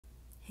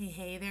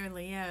Hey there,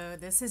 Leo.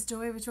 This is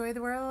Joy with Joy of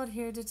the World,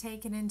 here to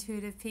take an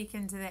intuitive peek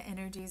into the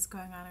energies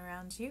going on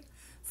around you.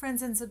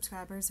 Friends and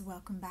subscribers,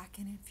 welcome back.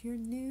 And if you're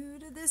new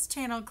to this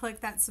channel,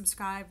 click that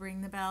subscribe,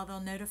 ring the bell. They'll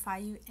notify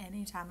you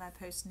anytime I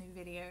post new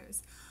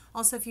videos.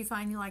 Also, if you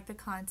find you like the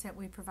content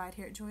we provide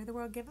here at Joy of the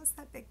World, give us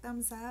that big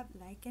thumbs up,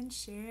 like and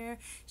share.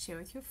 Share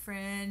with your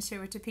friends, share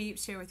with your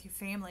peeps, share with your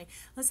family.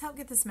 Let's help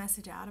get this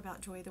message out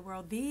about Joy of the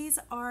World. These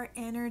are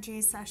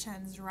energy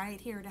sessions right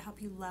here to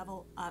help you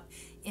level up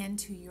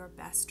into your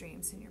best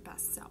dreams and your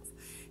best self.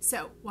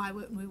 So why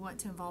wouldn't we want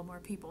to involve more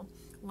people?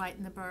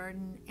 Lighten the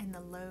burden and the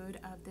load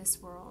of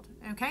this world.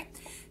 Okay,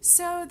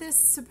 so this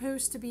is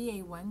supposed to be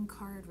a one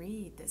card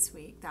read this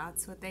week.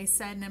 That's what they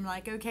said, and I'm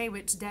like, okay,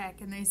 which deck?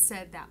 And they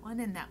said that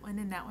one and that one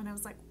and that one. I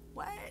was like,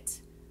 what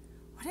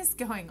is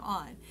going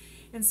on?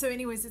 And so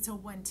anyways, it's a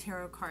one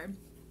tarot card.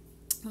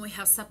 We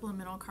have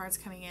supplemental cards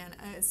coming in,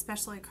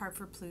 especially a card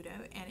for Pluto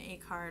and a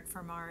card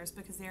for Mars,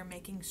 because they're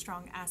making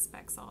strong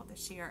aspects all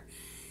this year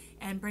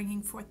and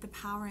bringing forth the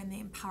power and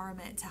the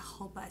empowerment to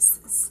help us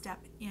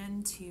step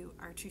into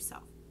our true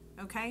self.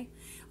 Okay?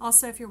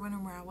 Also, if you're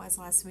wondering where I was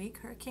last week,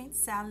 Hurricane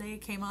Sally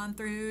came on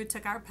through,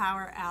 took our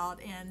power out,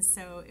 and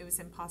so it was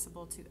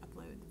impossible to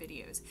upload the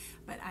videos.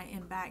 But I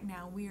am back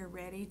now. We are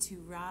ready to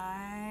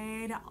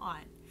ride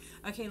on.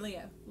 Okay,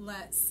 Leo,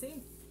 let's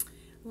see.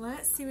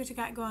 Let's see what you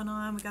got going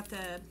on. We got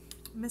the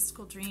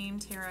Mystical Dream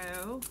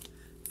Tarot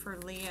for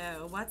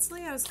Leo. What's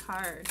Leo's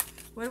card?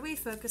 What are we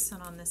focusing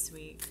on this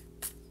week?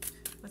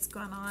 What's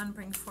going on?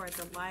 Bring forward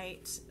the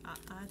light.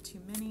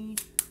 Too many.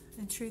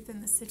 And truth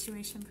in the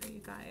situation for you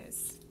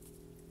guys.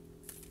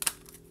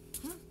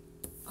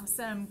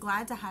 Awesome.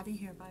 Glad to have you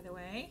here, by the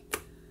way.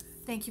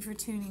 Thank you for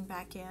tuning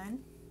back in.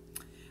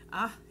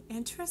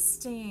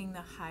 Interesting.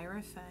 The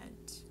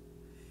Hierophant.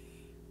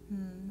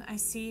 I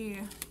see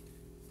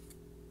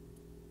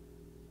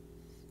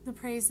the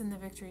praise and the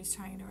victory is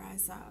trying to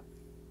rise up.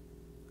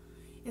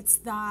 It's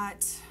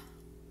that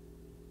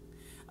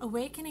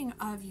awakening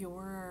of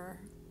your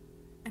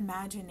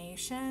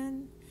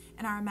imagination,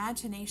 and our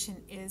imagination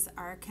is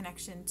our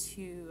connection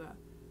to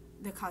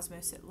the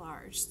cosmos at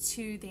large,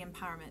 to the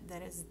empowerment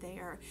that is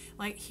there.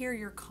 Like here,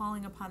 you're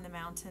calling upon the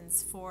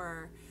mountains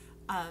for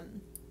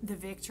the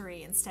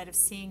victory instead of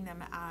seeing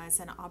them as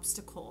an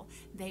obstacle.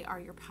 They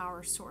are your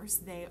power source.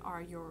 They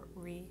are your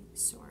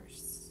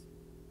resource.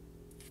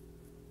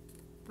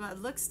 But it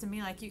looks to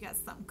me like you got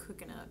something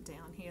cooking up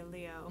down here,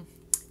 Leo.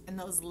 In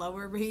those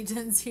lower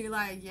regions, you're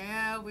like,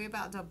 yeah, we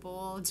about to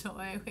boil,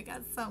 Joy. We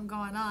got something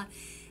going on.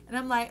 And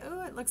I'm like,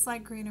 oh, it looks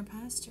like greener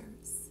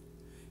pastures.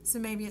 So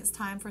maybe it's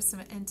time for some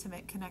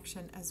intimate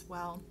connection as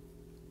well.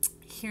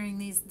 Hearing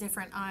these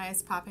different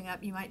eyes popping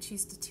up, you might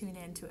choose to tune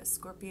in to a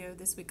Scorpio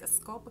this week, a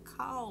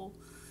Scorpio.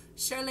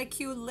 Shirley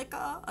Q.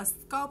 Liquor, a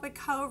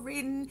Scorpio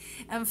reading,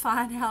 and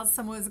find out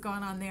some what's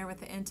going on there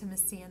with the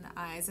intimacy in the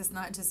eyes. It's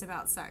not just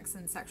about sex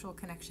and sexual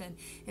connection.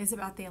 It's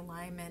about the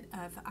alignment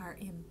of our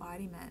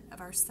embodiment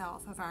of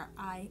ourself, of our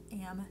I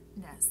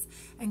amness,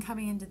 and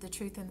coming into the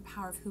truth and the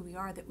power of who we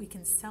are, that we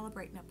can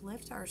celebrate and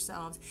uplift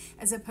ourselves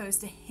as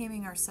opposed to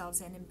hemming ourselves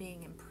in and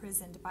being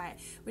imprisoned by it,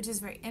 which is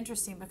very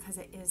interesting because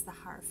it is the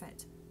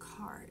Hierophant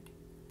card.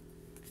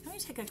 Let me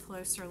take a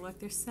closer look.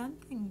 There's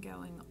something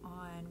going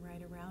on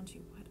right around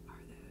you. What are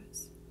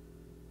those?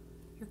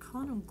 You're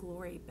calling them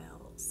glory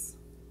bells.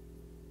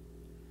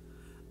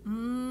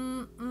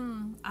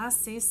 I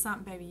see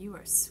something, baby. You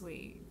are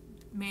sweet.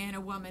 Man or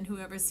woman,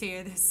 whoever's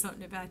here, there's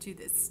something about you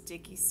that's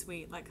sticky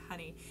sweet, like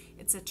honey.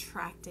 It's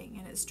attracting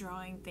and it's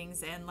drawing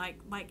things in like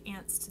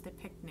ants to the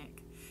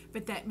picnic.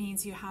 But that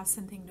means you have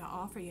something to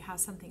offer. You have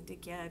something to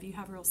give. You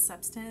have real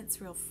substance,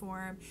 real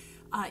form.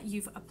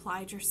 You've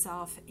applied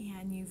yourself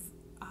and you've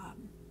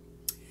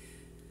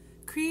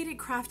created,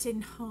 crafted,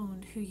 and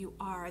honed who you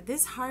are.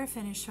 This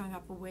Hierophant is showing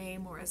up way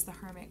more as the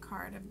Hermit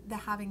card, of the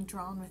having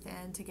drawn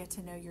within to get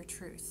to know your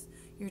truth,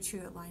 your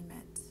true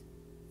alignment.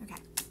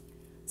 Okay,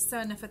 so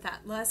enough of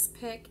that. Let's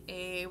pick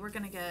we're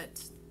going to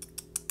get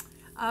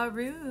a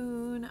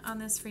rune on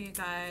this for you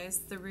guys.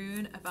 The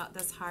rune about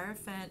this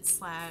Hierophant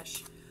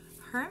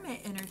 /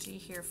 Hermit energy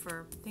here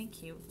for,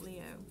 thank you,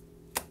 Leo.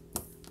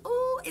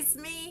 Oh, it's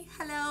me.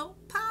 Hello,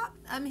 Pop.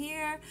 I'm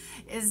here.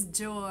 Is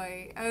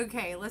Joy.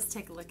 Okay, let's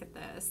take a look at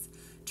this.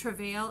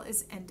 Travail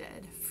is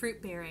ended. Fruit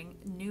bearing,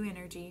 new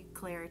energy,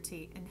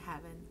 clarity, and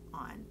heaven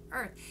on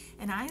earth.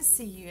 And I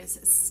see you as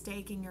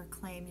staking your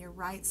claim, your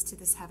rights to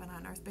this heaven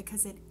on earth,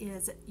 because it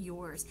is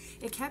yours.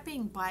 It kept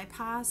being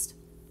bypassed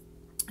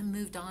and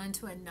moved on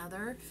to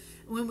another.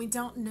 When we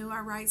don't know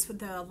our rights with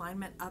the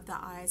alignment of the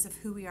eyes of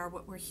who we are,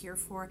 what we're here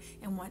for,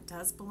 and what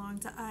does belong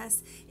to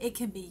us, it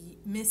can be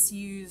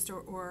misused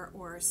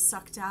or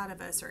sucked out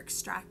of us, or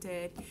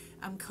extracted,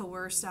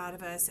 coerced out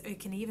of us. It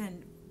can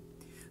even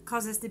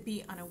cause us to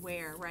be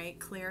unaware, right?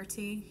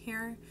 Clarity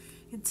here,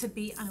 and to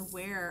be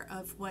unaware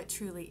of what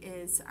truly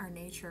is our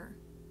nature,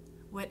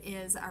 what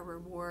is our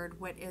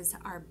reward, what is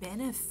our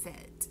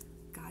benefit.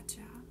 Gotcha.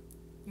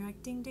 You're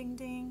like, ding, ding,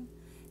 ding.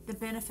 The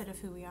benefit of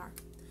who we are.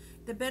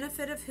 The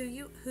benefit of who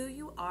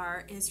you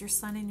are is your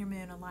sun and your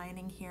moon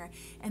aligning here,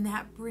 and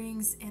that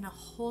brings in a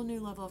whole new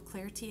level of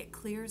clarity. It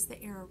clears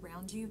the air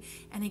around you,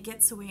 and it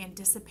gets away and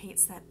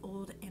dissipates that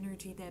old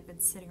energy that had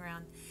been sitting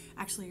around.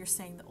 Actually, you're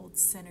saying the old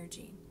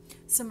synergy,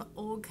 some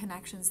old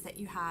connections that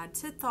you had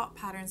to thought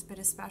patterns, but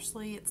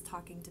especially it's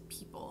talking to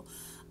people.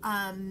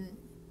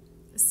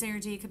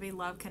 Synergy could be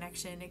love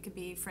connection, it could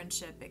be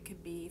friendship, it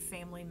could be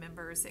family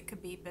members, it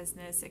could be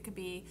business, it could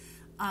be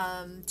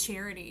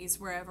charities,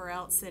 wherever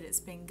else that it's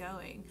been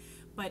going.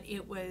 But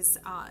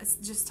it's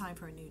just time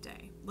for a new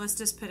day. Let's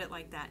just put it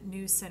like that.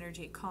 New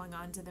synergy, calling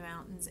on to the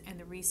mountains and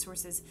the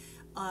resources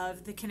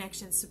of the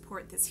connection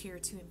support that's here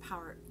to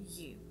empower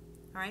you.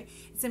 All right,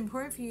 it's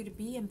important for you to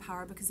be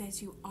empowered, because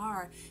as you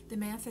are, the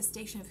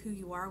manifestation of who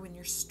you are when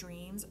your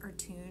streams are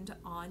tuned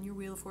on your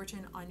Wheel of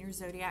Fortune, on your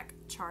zodiac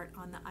chart,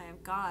 on the Eye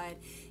of God,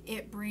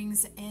 it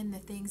brings in the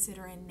things that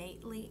are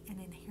innately and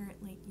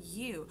inherently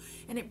you.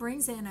 And it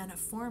brings in a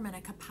form and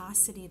a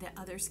capacity that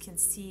others can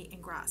see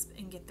and grasp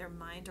and get their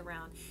mind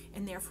around.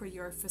 And therefore,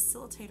 you're a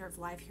facilitator of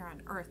life here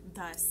on earth,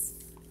 thus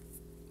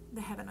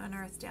the heaven on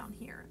earth down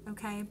here.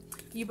 Okay,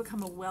 you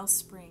become a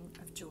wellspring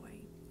of joy.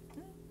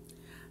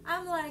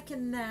 I'm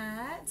liking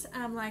that.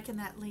 I'm liking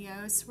that,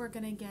 Leo. So we're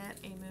going to get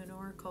a moon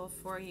oracle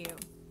for you.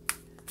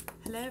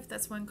 Hello, if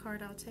that's one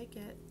card, I'll take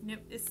it.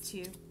 Nope, it's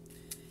two.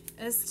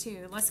 It's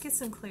two. Let's get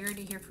some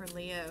clarity here for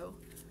Leo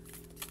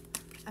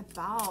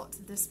about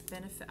this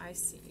benefit. I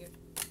see you.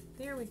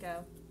 There we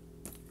go.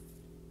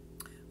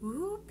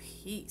 Ooh,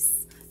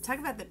 peace. Talk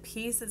about the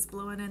peace that's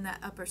blowing in that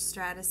upper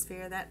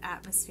stratosphere, that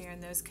atmosphere,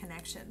 and those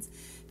connections.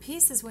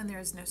 Peace is when there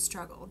is no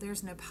struggle.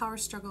 There's no power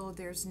struggle.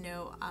 There's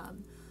no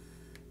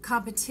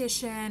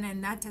competition,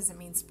 and that doesn't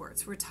mean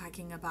sports. We're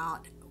talking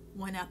about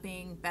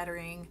one-upping,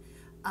 bettering,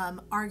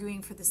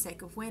 arguing for the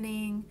sake of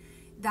winning.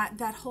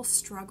 That whole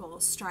struggle,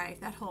 strife,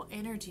 that whole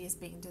energy is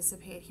being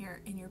dissipated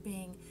here, and you're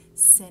being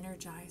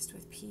synergized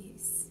with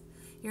peace.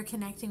 You're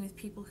connecting with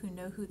people who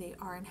know who they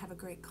are and have a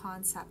great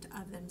concept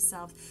of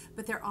themselves,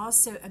 but they're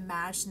also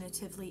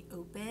imaginatively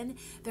open.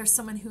 They're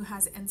someone who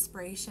has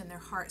inspiration in their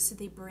heart, so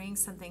they bring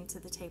something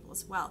to the table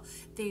as well.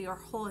 They are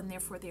whole, and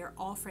therefore they are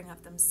offering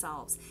of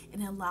themselves,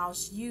 and it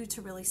allows you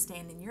to really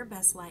stand in your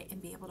best light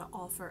and be able to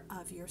offer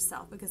of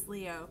yourself, because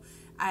Leo,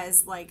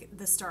 as like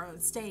the star on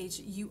stage,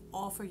 you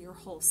offer your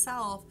whole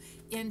self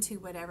into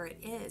whatever it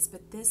is,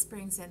 but this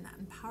brings in that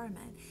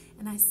empowerment.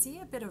 And I see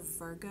a bit of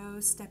Virgo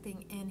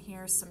stepping in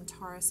here, some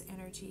Taurus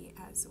energy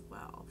as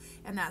well,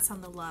 and that's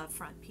on the love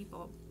front,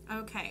 people.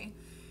 Okay,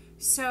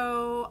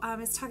 so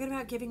it's talking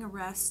about giving a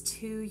rest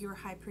to your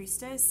high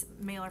priestess,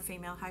 male or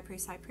female, high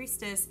priest, high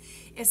priestess.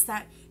 It's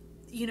that,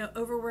 you know,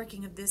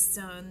 overworking of this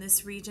zone,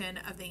 this region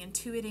of the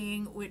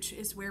intuiting, which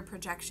is where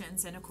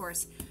projections and, of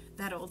course,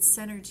 that old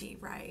synergy,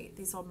 right?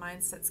 These old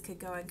mindsets could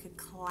go and could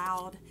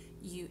cloud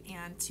you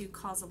and to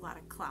cause a lot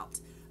of clout,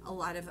 a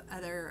lot of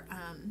other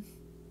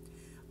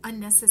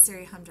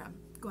unnecessary humdrum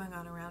going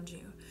on around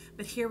you.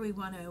 But here we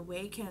want to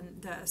awaken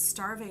the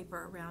star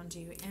vapor around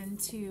you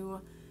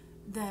into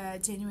the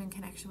genuine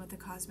connection with the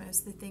cosmos,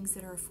 the things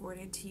that are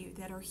afforded to you,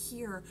 that are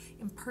here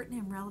and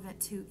pertinent and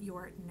relevant to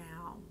your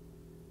now.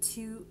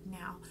 To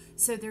now.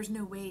 So there's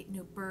no weight,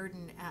 no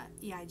burden at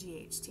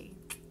EIGHT.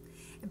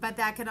 But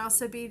that could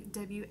also be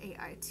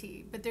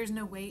WAIT. But there's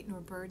no weight nor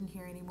burden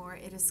here anymore.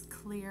 It is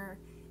clear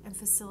and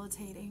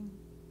facilitating.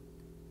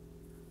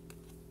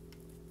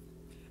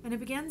 And it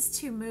begins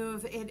to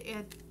move.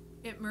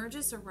 It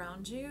merges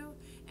around you,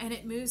 and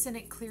it moves and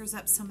it clears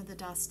up some of the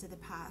dust of the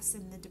past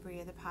and the debris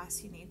of the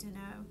past you need to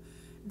know.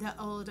 The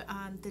old,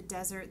 the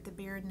desert, the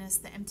barrenness,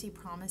 the empty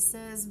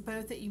promises,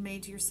 both that you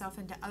made to yourself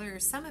and to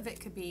others. Some of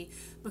it could be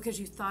because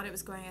you thought it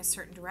was going a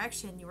certain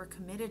direction, you were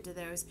committed to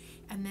those,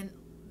 and then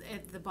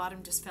at the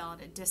bottom just fell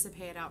and it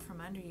dissipated out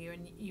from under you,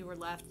 and you were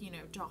left, you know,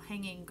 jaw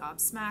hanging,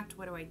 gobsmacked.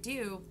 What do I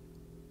do?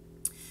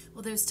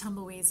 Well, those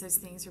tumbleweeds, those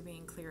things are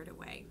being cleared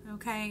away,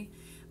 okay?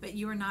 But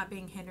you are not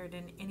being hindered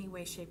in any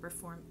way, shape, or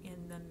form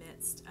in the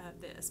midst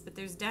of this. But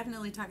there's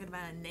definitely talking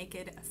about a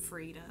naked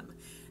freedom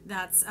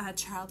that's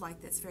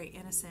childlike, that's very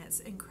innocent, it's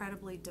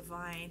incredibly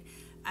divine,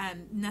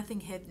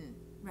 nothing hidden,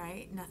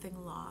 right?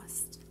 Nothing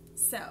lost.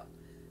 So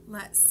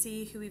let's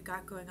see who we've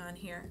got going on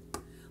here.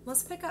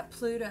 Let's pick up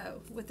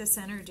Pluto with this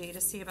energy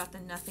to see about the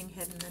nothing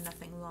hidden, the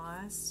nothing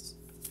lost.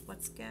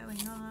 What's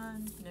going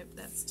on? Nope,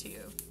 that's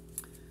two.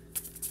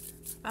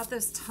 About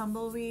those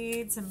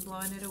tumbleweeds and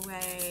blowing it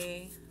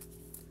away.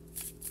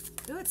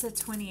 Ooh, it's a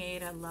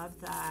 28. I love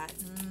that.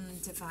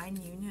 Divine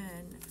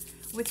union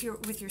with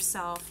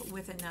yourself,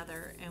 with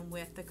another, and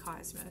with the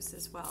cosmos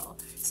as well.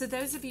 So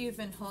those of you who've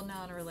been holding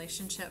on a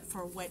relationship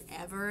for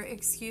whatever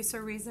excuse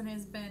or reason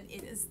has been,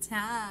 it is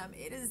time.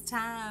 It is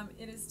time.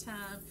 It is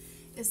time.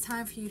 It's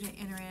time for you to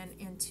enter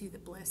into the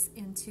bliss,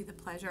 into the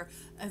pleasure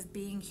of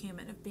being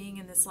human, of being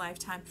in this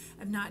lifetime,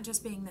 of not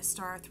just being the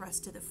star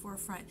thrust to the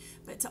forefront,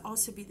 but to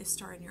also be the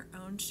star in your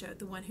own show,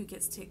 the one who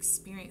gets to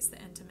experience the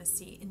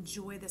intimacy,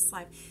 enjoy this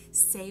life,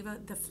 savor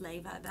the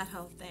flavor, that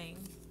whole thing.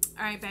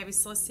 All right, baby,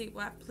 so let's see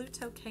what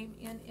Pluto came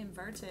in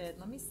inverted.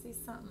 Let me see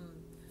something.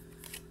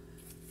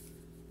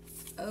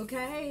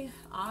 Okay,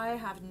 I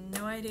have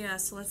no idea.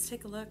 So let's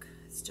take a look.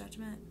 It's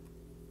Judgment.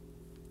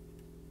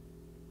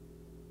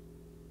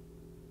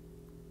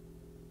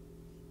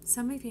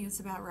 Some of you, it's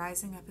about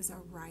rising up as a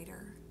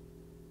writer.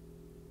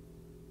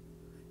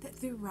 That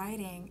through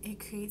writing, it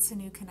creates a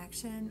new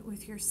connection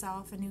with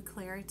yourself, a new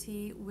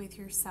clarity with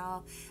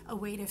yourself, a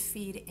way to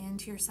feed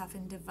into yourself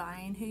and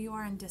divine who you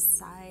are and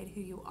decide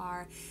who you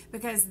are.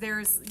 Because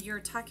you're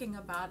talking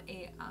about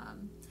a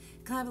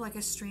kind of like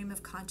a stream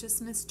of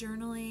consciousness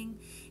journaling.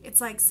 It's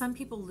like some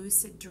people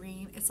lucid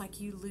dream. It's like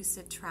you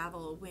lucid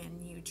travel when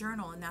you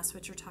journal, and that's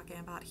what you're talking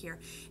about here.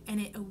 And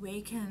it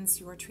awakens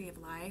your tree of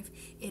life.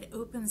 It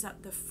opens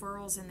up the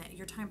furrows, and that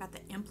you're talking about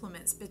the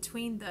implements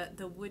between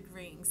the wood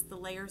rings, the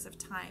layers of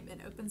time.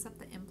 It opens up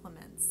the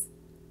implements.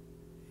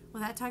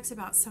 Well, that talks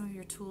about some of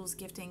your tools,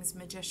 giftings,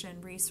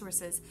 magician,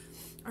 resources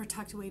are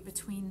tucked away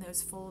between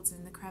those folds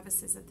and the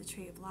crevices of the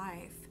tree of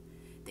life.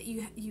 That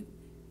you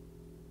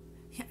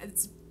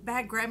it's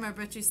bad grammar,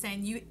 but you're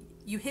saying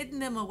you hidden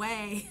them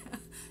away.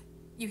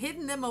 You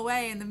hidden them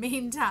away in the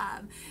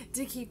meantime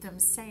to keep them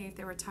safe.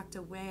 They were tucked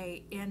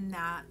away in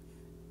that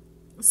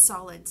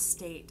solid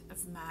state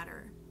of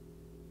matter,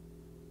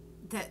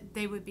 that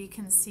they would be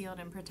concealed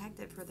and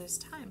protected for this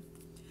time.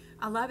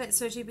 I love it.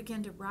 So as you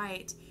begin to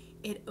write,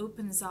 it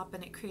opens up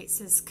and it creates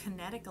this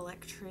kinetic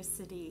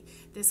electricity,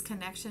 this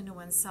connection to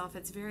oneself.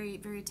 It's very,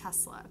 very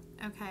Tesla,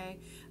 okay?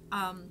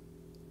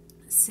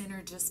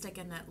 Synergistic,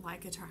 and that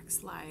like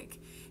attracts like,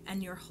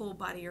 and your whole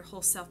body, your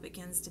whole self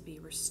begins to be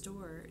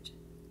restored.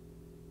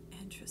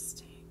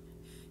 Interesting.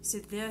 So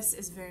this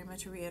is very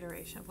much a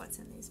reiteration of what's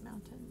in these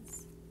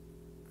mountains.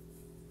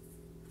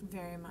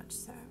 Very much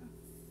so.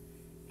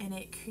 And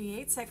it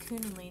creates that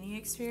Kundalini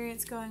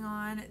experience going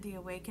on, the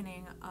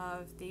awakening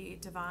of the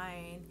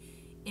divine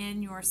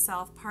in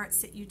yourself,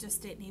 parts that you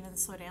just didn't even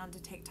slow down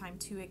to take time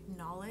to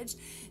acknowledge.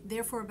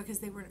 Therefore, because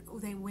they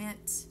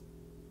went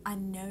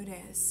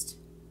unnoticed,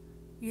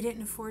 you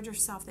didn't afford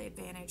yourself the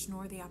advantage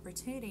nor the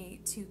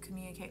opportunity to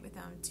communicate with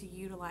them, to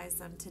utilize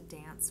them, to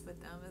dance with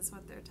them, is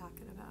what they're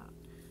talking about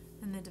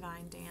in the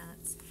divine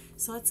dance.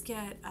 So let's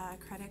get a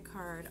credit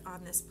card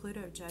on this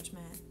Pluto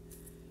judgment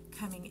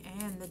coming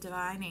in, the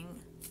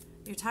divining.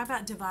 You're talking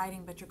about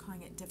dividing, but you're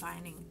calling it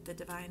divining, the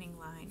divining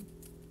line.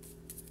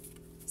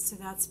 So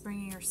that's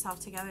bringing yourself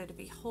together to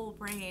be whole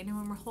brain. And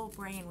when we're whole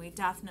brain, we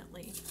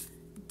definitely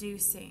do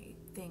see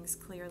things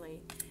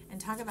clearly. And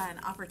talk about an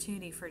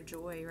opportunity for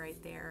joy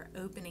right there,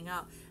 opening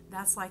up.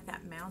 That's like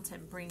that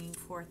mountain bringing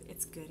forth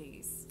its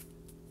goodies.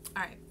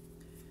 All right,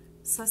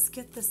 so let's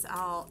get this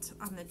out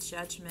on the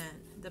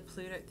judgment, the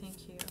Pluto.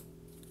 Thank you.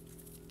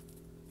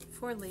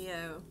 For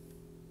Leo.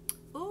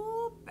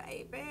 Oh,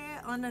 baby,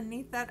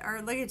 underneath that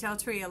earth, look at y'all,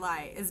 tree of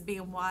light is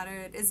being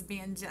watered, is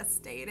being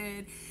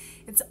gestated.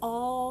 It's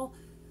all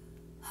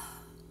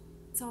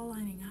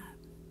lining up.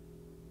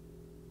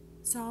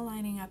 It's all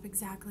lining up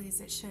exactly as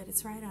it should.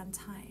 It's right on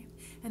time.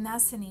 And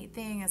that's the neat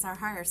thing, is our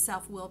higher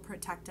self will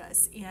protect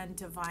us and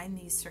divine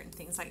these certain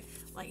things,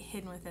 like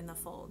hidden within the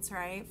folds,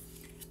 right?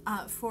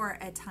 For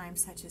a time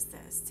such as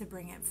this, to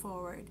bring it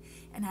forward.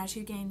 And as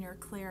you gain your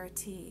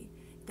clarity,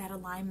 that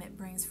alignment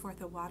brings forth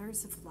the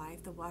waters of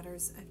life, the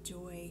waters of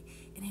joy,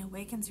 and it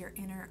awakens your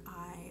inner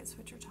eye, is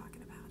what you're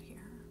talking about here.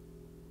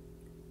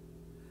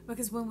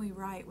 Because when we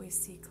write, we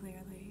see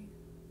clearly.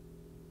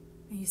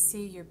 And you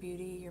see your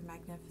beauty, your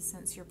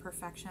magnificence, your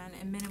perfection.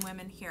 And men and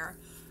women here,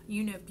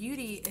 you know,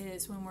 beauty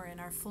is when we're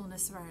in our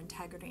fullness of our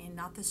integrity and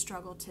not the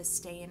struggle to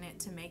stay in it,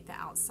 to make the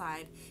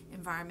outside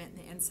environment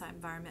and the inside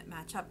environment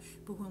match up.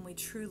 But when we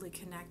truly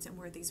connect and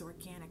we're these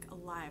organic,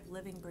 alive,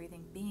 living,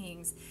 breathing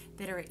beings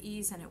that are at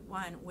ease and at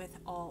one with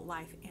all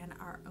life and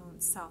our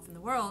own self in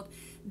the world,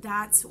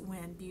 that's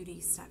when beauty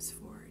steps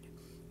forward.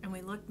 And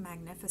we look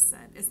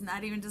magnificent. It's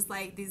not even just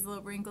like these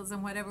little wrinkles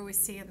and whatever we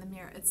see in the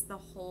mirror. It's the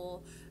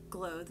whole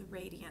glow, the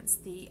radiance,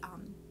 the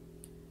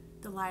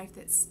life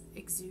that's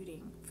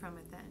exuding from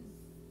within.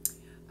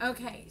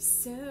 Okay,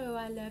 so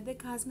I love the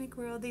cosmic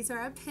world. These are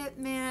our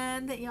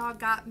pitmen that y'all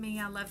got me.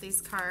 I love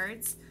these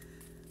cards.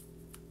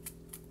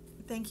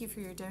 Thank you for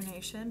your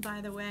donation,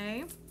 by the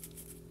way.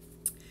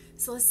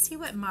 So let's see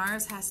what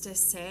Mars has to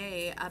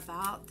say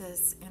about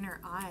this inner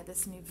eye,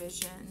 this new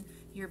vision,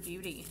 your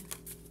beauty.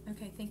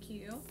 Okay, thank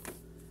you.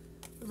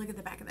 Look at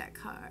the back of that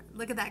card.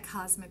 Look at that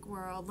cosmic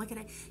world. Look at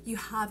it. You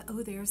have,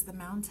 oh, there's the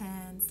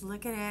mountains.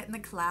 Look at it, and the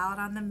cloud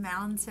on the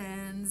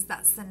mountains.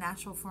 That's the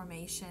natural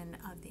formation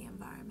of the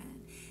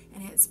environment.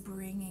 And it's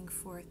bringing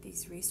forth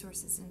these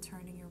resources and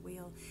turning your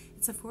wheel.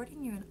 It's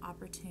affording you an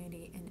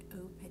opportunity and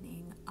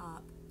opening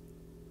up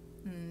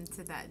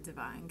to that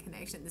divine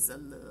connection. This is a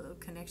love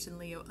connection,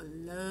 Leo. A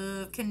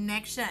love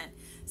connection.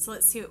 So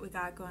let's see what we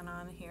got going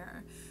on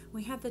here.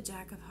 We have the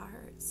Jack of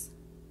Hearts.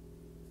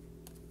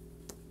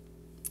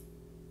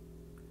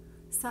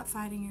 Stop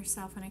fighting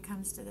yourself when it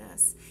comes to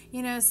this.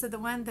 You know, so the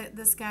one that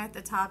this guy at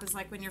the top is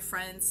like when you're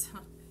friends.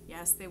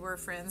 Yes, they were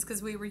friends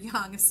because we were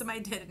young. If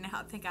somebody did it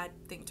now,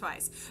 I'd think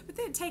twice. But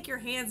they'd take your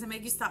hands and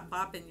make you stop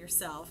bopping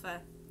yourself.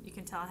 You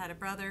can tell I had a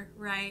brother,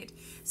 right?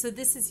 So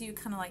this is you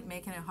kind of like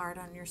making it hard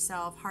on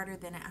yourself, harder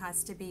than it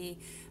has to be,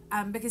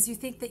 because you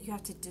think that you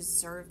have to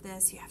deserve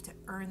this, you have to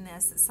earn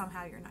this, that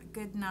somehow you're not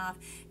good enough.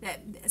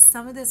 That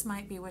some of this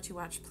might be what you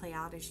watched play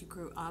out as you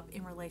grew up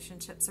in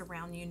relationships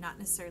around you, not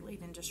necessarily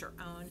even just your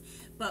own,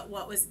 but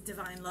what was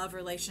divine love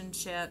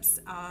relationships.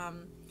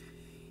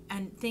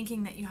 And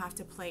thinking that you have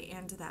to play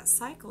into that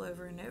cycle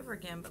over and over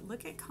again. But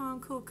look at calm,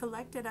 cool,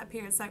 collected up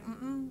here. It's like,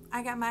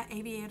 I got my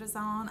aviators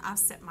on. I've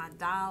set my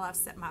dial. I've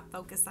set my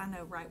focus. I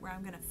know right where I'm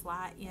going to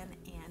fly in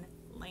and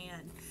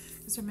land.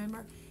 Because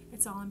remember,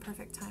 it's all in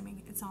perfect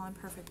timing. It's all in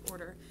perfect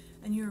order.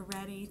 And you're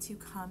ready to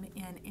come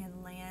in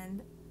and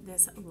land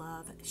this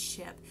love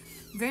ship.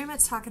 Very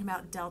much talking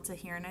about Delta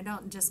here, and I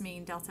don't just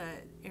mean Delta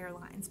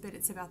Airlines, but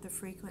it's about the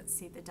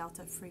frequency, the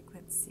Delta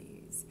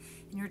frequencies.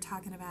 And you're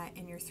talking about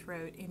in your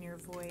throat, in your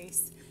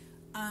voice.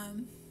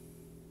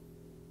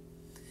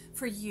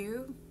 For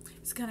you,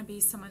 it's going to be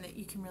someone that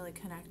you can really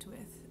connect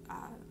with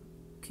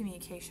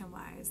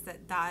communication-wise,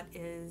 that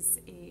is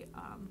a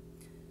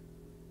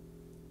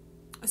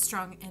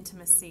strong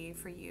intimacy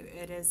for you.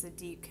 It is a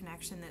deep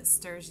connection that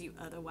stirs you.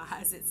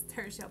 Otherwise, it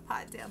stirs your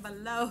pot down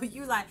below.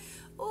 You like,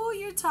 oh,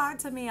 you talk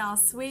to me all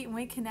sweet, and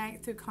we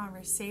connect through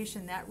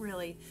conversation. That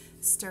really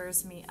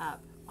stirs me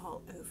up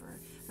all over.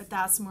 But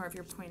that's more of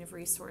your point of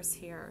resource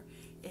here,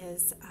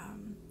 is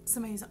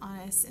somebody who's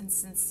honest and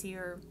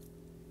sincere,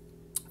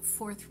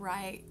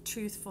 forthright,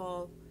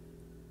 truthful,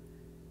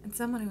 and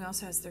someone who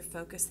also has their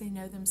focus. They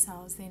know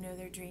themselves. They know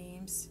their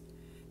dreams.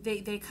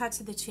 They cut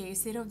to the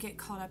chase. They don't get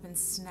caught up and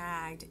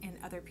snagged in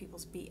other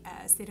people's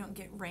BS. They don't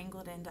get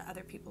wrangled into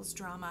other people's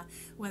drama,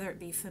 whether it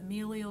be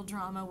familial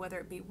drama, whether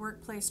it be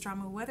workplace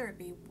drama, whether it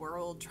be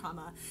world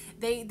drama.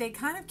 They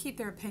kind of keep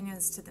their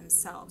opinions to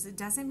themselves. It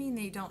doesn't mean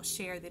they don't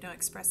share, they don't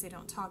express, they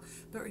don't talk.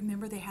 But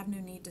remember, they have no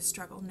need to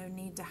struggle, no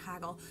need to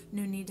haggle,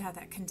 no need to have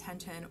that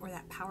contention or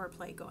that power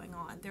play going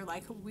on. They're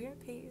like, we're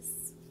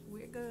peace,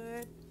 we're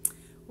good.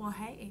 Well,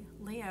 hey,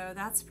 Leo,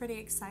 that's pretty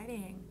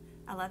exciting.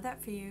 I love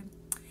that for you.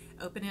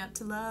 Open out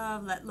to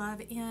love, let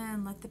love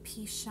in, let the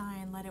peace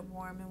shine, let it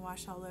warm and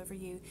wash all over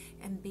you,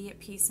 and be at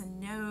peace. And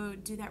know,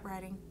 do that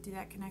writing, do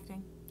that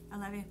connecting. I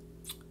love you.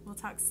 We'll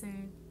talk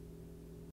soon.